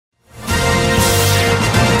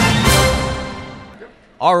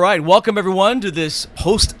All right, welcome everyone to this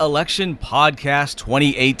post-election podcast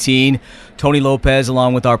 2018. Tony Lopez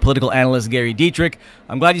along with our political analyst Gary Dietrich.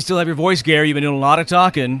 I'm glad you still have your voice, Gary. You've been doing a lot of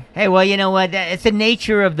talking. Hey, well, you know what? It's the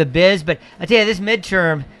nature of the biz, but I tell you, this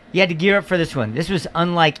midterm, you had to gear up for this one. This was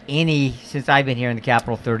unlike any since I've been here in the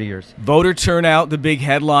Capitol 30 years. Voter turnout, the big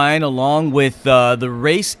headline, along with the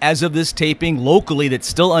race as of this taping locally that's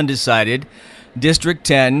still undecided. District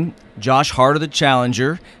 10, Josh Harder, the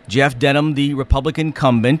challenger, Jeff Denham, the Republican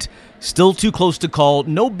incumbent. Still too close to call.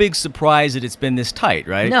 No big surprise that it's been this tight,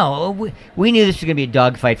 right? No, we knew this was going to be a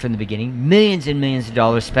dogfight from the beginning. Millions and millions of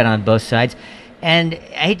dollars spent on both sides. And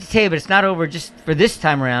I hate to tell you, but it's not over just for this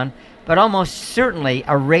time around, but almost certainly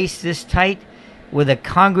a race this tight with a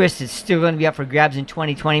Congress that's still going to be up for grabs in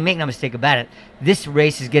 2020. Make no mistake about it. This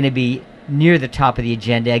race is going to be near the top of the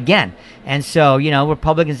agenda again. And so, you know,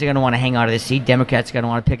 Republicans are going to want to hang on to this seat. Democrats are going to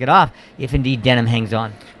want to pick it off if indeed Denham hangs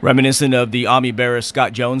on. Reminiscent of the Ami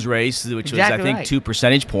Bera-Scott Jones race, which exactly was, I think, right. 2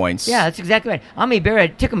 percentage points. Yeah, that's exactly right. Ami Bera,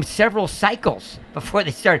 it took them several cycles before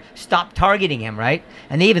they stopped targeting him, right?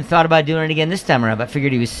 And they even thought about doing it again this time around, but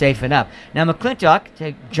figured he was safe enough. Now, McClintock,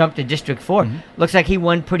 to jump to District 4, looks like he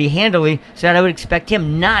won pretty handily, so I would expect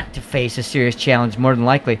him not to face a serious challenge, more than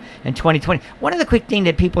likely, in 2020. One other quick thing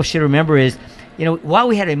that people should remember is, you know, while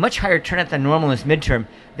we had a much higher turnout than normal in this midterm,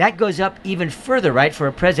 that goes up even further, right, for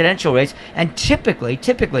a presidential race. And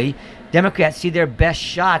typically, Democrats see their best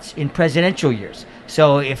shots in presidential years.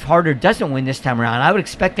 So if Harder doesn't win this time around, I would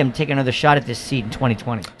expect them to take another shot at this seat in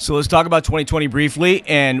 2020. So let's talk about 2020 briefly.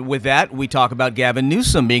 And with that, we talk about Gavin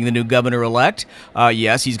Newsom being the new governor-elect.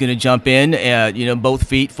 Yes, he's going to jump in, both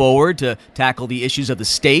feet forward to tackle the issues of the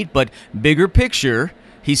state. But bigger picture,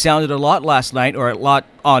 he sounded a lot last night, or a lot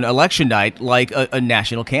on election night, like a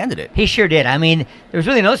national candidate. He sure did. I mean, there was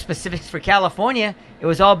really no specifics for California. It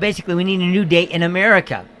was all basically, we need a new day in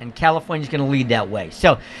America, and California's going to lead that way.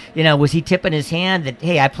 So, you know, was he tipping his hand that,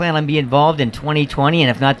 hey, I plan on being involved in 2020, and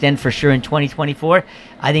if not then, for sure in 2024?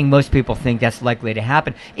 I think most people think that's likely to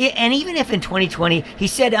happen. And even if in 2020, he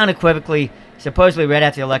said unequivocally, supposedly right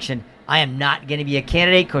after the election, I am not going to be a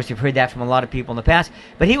candidate. Of course, you've heard that from a lot of people in the past.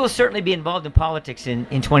 But he will certainly be involved in politics in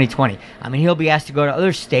 2020. I mean, he'll be asked to go to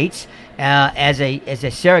other states as a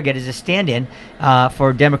surrogate, as a stand-in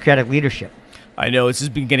for Democratic leadership. I know this has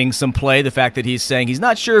been getting some play, the fact that he's saying he's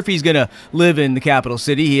not sure if he's going to live in the capital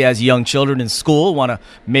city. He has young children in school, want to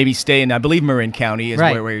maybe stay in, I believe, Marin County is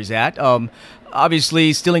right. where he's at.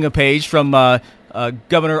 Obviously, stealing a page from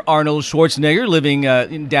Governor Arnold Schwarzenegger, living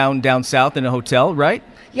down south in a hotel, right?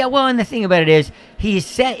 Yeah, well, and the thing about it is, he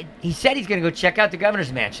said he's going to go check out the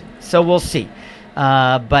governor's mansion. So we'll see.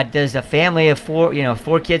 But does a family of four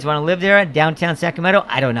kids want to live there in downtown Sacramento?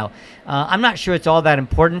 I don't know. I'm not sure it's all that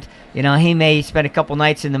important. You know, he may spend a couple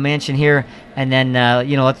nights in the mansion here, and then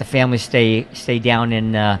let the family stay down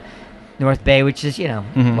in North Bay, which is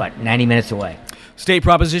 90 minutes away. State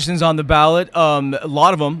propositions on the ballot, a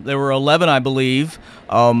lot of them. There were 11, I believe.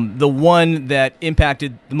 The one that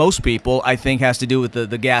impacted the most people, I think, has to do with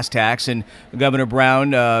the gas tax. And Governor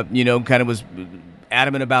Brown, kind of was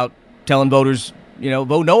adamant about telling voters,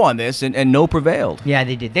 vote no on this, and no prevailed. Yeah,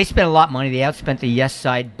 they did. They spent a lot of money. They outspent the yes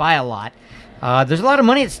side by a lot. There's a lot of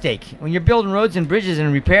money at stake. When you're building roads and bridges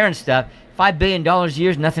and repairing stuff, $5 billion a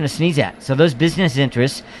year is nothing to sneeze at. So those business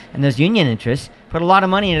interests and those union interests put a lot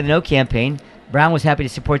of money into the no campaign. Brown was happy to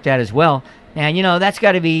support that as well. And, that's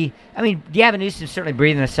got to be, Gavin Newsom's certainly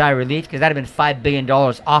breathing a sigh of relief, because that would have been $5 billion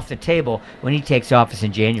off the table when he takes office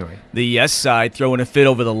in January. The yes side throwing a fit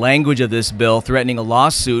over the language of this bill, threatening a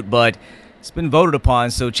lawsuit, but it's been voted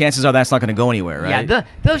upon, so chances are that's not going to go anywhere, right? Yeah,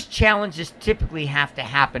 those challenges typically have to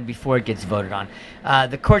happen before it gets voted on.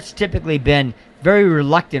 The court's typically been very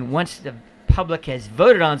reluctant once the public has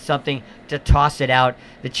voted on something to toss it out.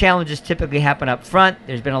 The challenges typically happen up front.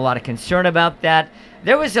 There's been a lot of concern about that.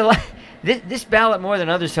 There was a lot, this ballot more than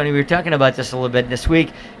others, Tony. We were talking about this a little bit this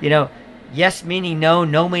week. Yes meaning no,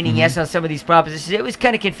 no meaning yes on some of these propositions. It was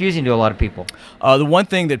kind of confusing to a lot of people. The one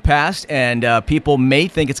thing that passed, and people may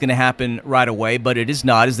think it's going to happen right away, but it is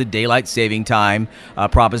not, is the daylight saving time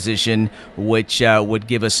proposition, which would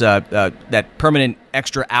give us that permanent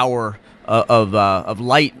extra hour of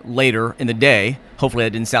light later in the day. Hopefully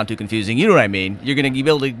that didn't sound too confusing. You know what I mean. You're going to be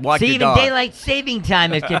able to watch your dog. See, even daylight saving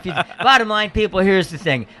time is confusing. Bottom line, people, here's the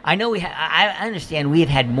thing. I know I understand we have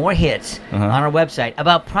had more hits on our website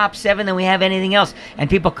about Prop 7 than we have anything else.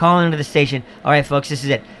 And people calling into the station, all right, folks, this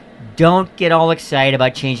is it. Don't get all excited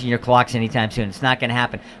about changing your clocks anytime soon. It's not going to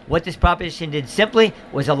happen. What this proposition did simply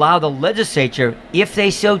was allow the legislature, if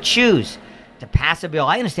they so choose, to pass a bill.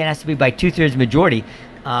 I understand it has to be by 2/3 majority.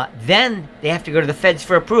 Then they have to go to the feds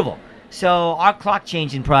for approval. So our clock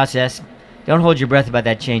changing process, don't hold your breath about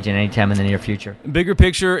that changing anytime in the near future. Bigger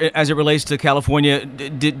picture as it relates to California,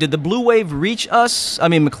 did the blue wave reach us? I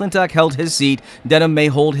mean, McClintock held his seat. Denham may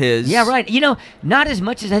hold his. Yeah, right. Not as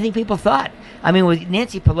much as I think people thought. I mean, with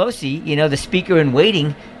Nancy Pelosi, the speaker in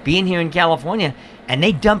waiting, being here in California, and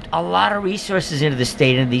they dumped a lot of resources into the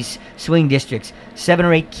state, into these swing districts, 7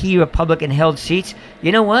 or 8 key Republican-held seats.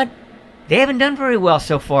 You know what? They haven't done very well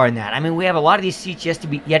so far in that. I mean, we have a lot of these seats yet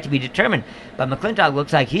to be determined. But McClintock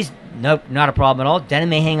looks like he's not a problem at all. Denham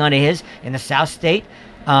may hang on to his in the South State.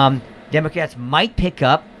 Democrats might pick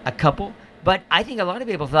up a couple, but I think a lot of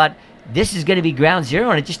people thought this is going to be ground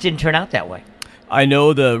zero, and it just didn't turn out that way. I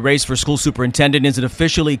know the race for school superintendent isn't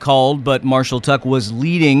officially called, but Marshall Tuck was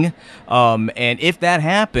leading. And if that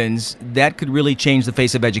happens, that could really change the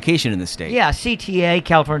face of education in the state. Yeah, CTA,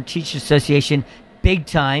 California Teachers Association, big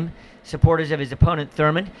time supporters of his opponent,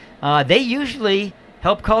 Thurmond. They usually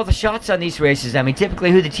help call the shots on these races. I mean,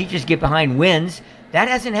 typically who the teachers get behind wins. That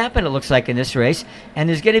hasn't happened, it looks like, in this race. And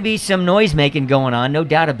there's going to be some noise-making going on, no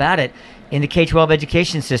doubt about it, in the K-12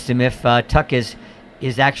 education system if Tuck is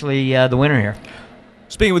actually the winner here.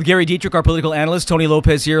 Speaking with Gary Dietrich, our political analyst, Tony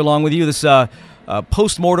Lopez here along with you. This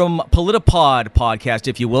Postmortem Politipod podcast,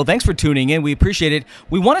 if you will. Thanks for tuning in. We appreciate it.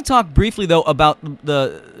 We want to talk briefly, though, about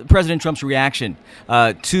the President Trump's reaction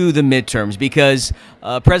to the midterms, because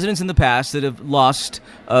presidents in the past that have lost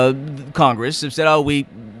Congress have said, oh, we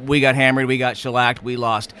got hammered, we got shellacked, we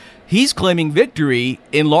lost. He's claiming victory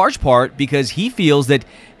in large part because he feels that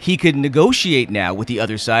he could negotiate now with the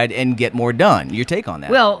other side and get more done. Your take on that?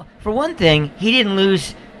 Well, for one thing, he didn't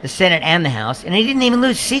lose the Senate and the House, and he didn't even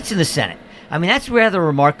lose seats in the Senate. I mean, that's rather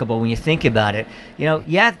remarkable when you think about it.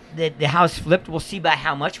 The House flipped. We'll see by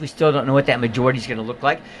how much. We still don't know what that majority is going to look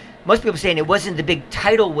like. Most people are saying it wasn't the big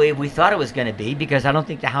tidal wave we thought it was going to be, because I don't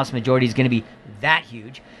think the House majority is going to be that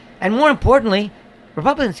huge. And more importantly,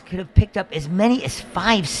 Republicans could have picked up as many as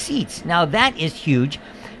 5 seats. Now, that is huge,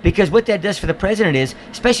 because what that does for the president is,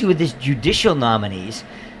 especially with his judicial nominees,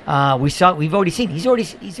 we've already seen he's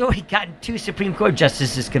already gotten 2 Supreme Court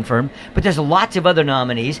justices confirmed, but there's lots of other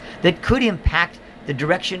nominees that could impact the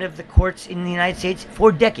direction of the courts in the United States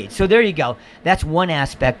for decades. So there you go. That's one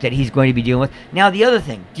aspect that he's going to be dealing with. Now, the other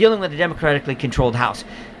thing, dealing with a democratically controlled House.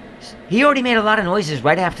 He already made a lot of noises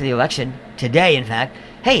right after the election, today, in fact.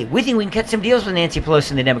 Hey, we think we can cut some deals with Nancy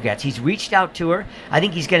Pelosi and the Democrats. He's reached out to her. I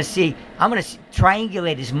think he's going to see, I'm going to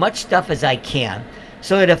triangulate as much stuff as I can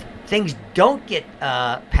so that if things don't get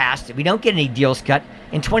passed, if we don't get any deals cut,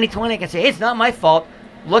 in 2020 I can say, hey, it's not my fault.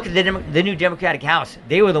 Look at the new Democratic House.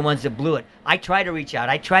 They were the ones that blew it. I tried to reach out.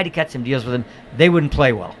 I tried to cut some deals with them. They wouldn't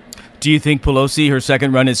play well. Do you think Pelosi, her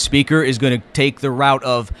second run as Speaker, is going to take the route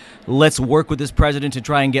of let's work with this president to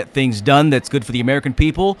try and get things done that's good for the American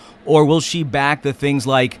people? Or will she back the things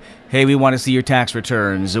like, hey, we want to see your tax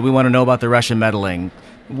returns, we want to know about the Russian meddling?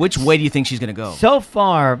 Which way do you think she's going to go? So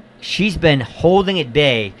far, she's been holding at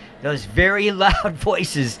bay those very loud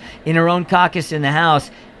voices in her own caucus in the House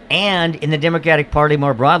and in the Democratic Party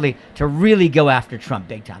more broadly to really go after Trump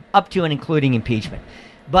big time, up to and including impeachment.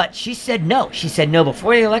 But she said no. She said no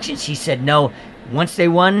before the election. She said no once they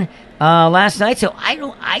won last night. So I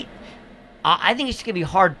think it's going to be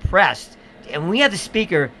hard pressed. And when we have the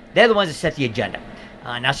Speaker, they're the ones that set the agenda.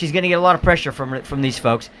 Now she's going to get a lot of pressure from these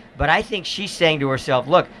folks. But I think she's saying to herself,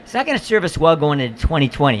 look, it's not going to serve us well going into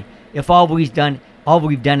 2020 if all we've done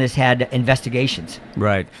is had investigations.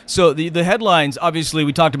 Right. So the headlines, obviously,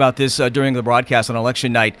 we talked about this during the broadcast on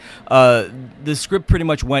election night. The script pretty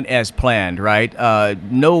much went as planned, right?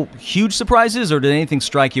 No huge surprises, or did anything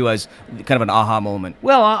strike you as kind of an aha moment?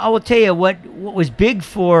 Well, I will tell you what was big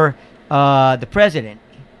for the president.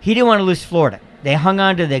 He didn't want to lose Florida. They hung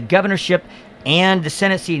on to the governorship and the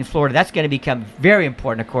Senate seat in Florida. That's going to become very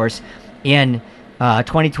important, of course, in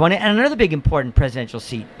 2020. And another big important presidential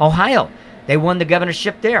seat, Ohio. They won the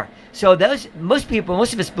governorship there. So most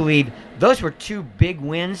of us believe those were 2 big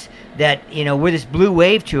wins that, were this blue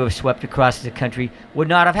wave to have swept across the country would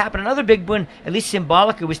not have happened. Another big one, at least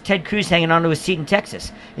symbolically, was Ted Cruz hanging on to his seat in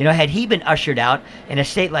Texas. Had he been ushered out in a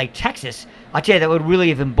state like Texas, I'll tell you, that would really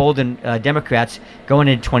have emboldened Democrats going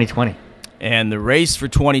into 2020. And the race for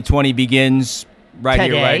 2020 begins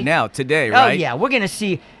here, right now, today, right? Oh, yeah. We're going to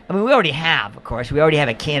see. I mean, we already have, of course. We already have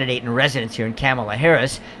a candidate in residence here in Kamala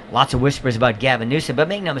Harris. Lots of whispers about Gavin Newsom, but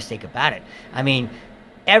make no mistake about it. I mean,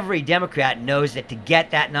 every Democrat knows that to get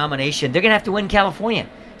that nomination, they're going to have to win California.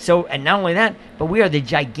 So, and not only that, but we are the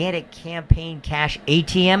gigantic campaign cash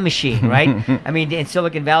ATM machine, right? I mean, in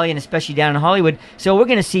Silicon Valley and especially down in Hollywood. So we're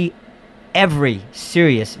going to see every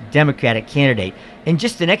serious Democratic candidate in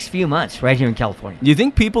just the next few months right here in California. Do you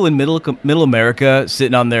think people in middle America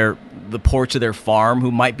sitting on their the porch of their farm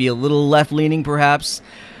who might be a little left-leaning, perhaps,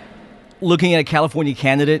 looking at a California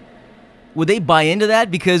candidate, would they buy into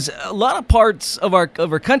that? Because a lot of parts of our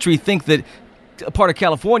country think that a part of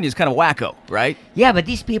California is kind of wacko, right? Yeah, but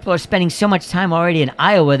these people are spending so much time already in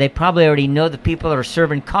Iowa, they probably already know the people that are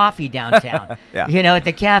serving coffee downtown, Yeah. at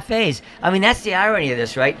the cafes. I mean, that's the irony of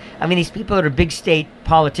this, right? I mean, these people that are big state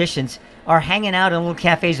politicians are hanging out in little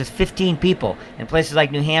cafes with 15 people in places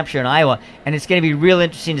like New Hampshire and Iowa, and it's going to be real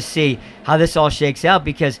interesting to see how this all shakes out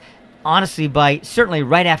because, honestly, certainly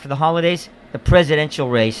right after the holidays, the presidential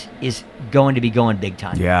race is going to be going big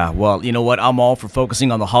time. Yeah, well, you know what? I'm all for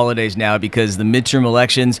focusing on the holidays now because the midterm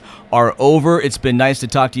elections are over. It's been nice to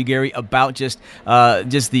talk to you, Gary, about just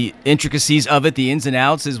the intricacies of it, the ins and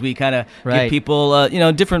outs, as we kind of give people,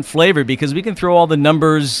 different flavor because we can throw all the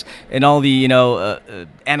numbers and all the,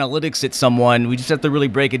 analytics at someone. We just have to really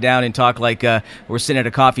break it down and talk like we're sitting at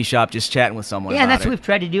a coffee shop just chatting with someone. Yeah, and that's what we've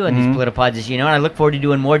tried to do on these Politipods, and I look forward to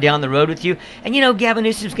doing more down the road with you. And, Gavin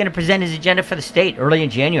Newsom's going to present his agenda for the state early in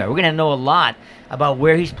January. We're going to know a lot about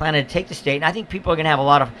where he's planning to take the state, and I think people are going to have a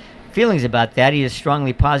lot of feelings about that, either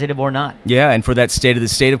strongly positive or not. Yeah, and for that State of the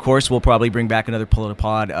State, of course, we'll probably bring back another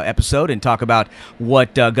Politipod episode and talk about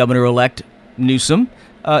what Governor-elect Newsom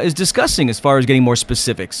is discussing as far as getting more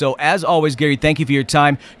specific. So, as always, Gary, thank you for your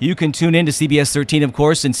time. You can tune in to CBS 13, of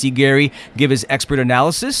course, and see Gary give his expert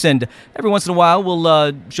analysis. And every once in a while,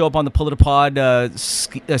 we'll show up on the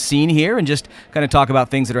Politipod scene here and just kind of talk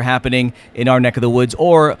about things that are happening in our neck of the woods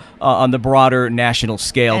or on the broader national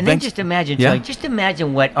scale. And then just imagine, Joey, just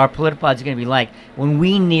imagine what our Politipods are going to be like when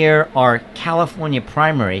we near our California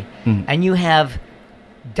primary and you have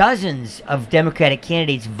dozens of Democratic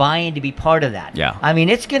candidates vying to be part of that. Yeah. I mean,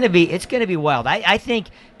 it's going to be wild. I think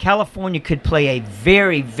California could play a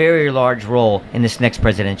very, very large role in this next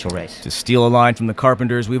presidential race. To steal a line from the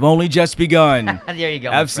Carpenters, we've only just begun. There you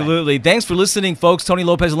go. Absolutely. Thanks for listening, folks. Tony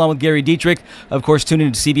Lopez along with Gary Dietrich. Of course, tune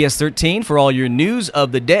in to CBS 13 for all your news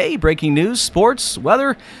of the day, breaking news, sports,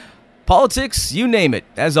 weather, politics, you name it.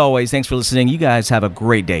 As always, thanks for listening. You guys have a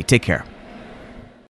great day. Take care.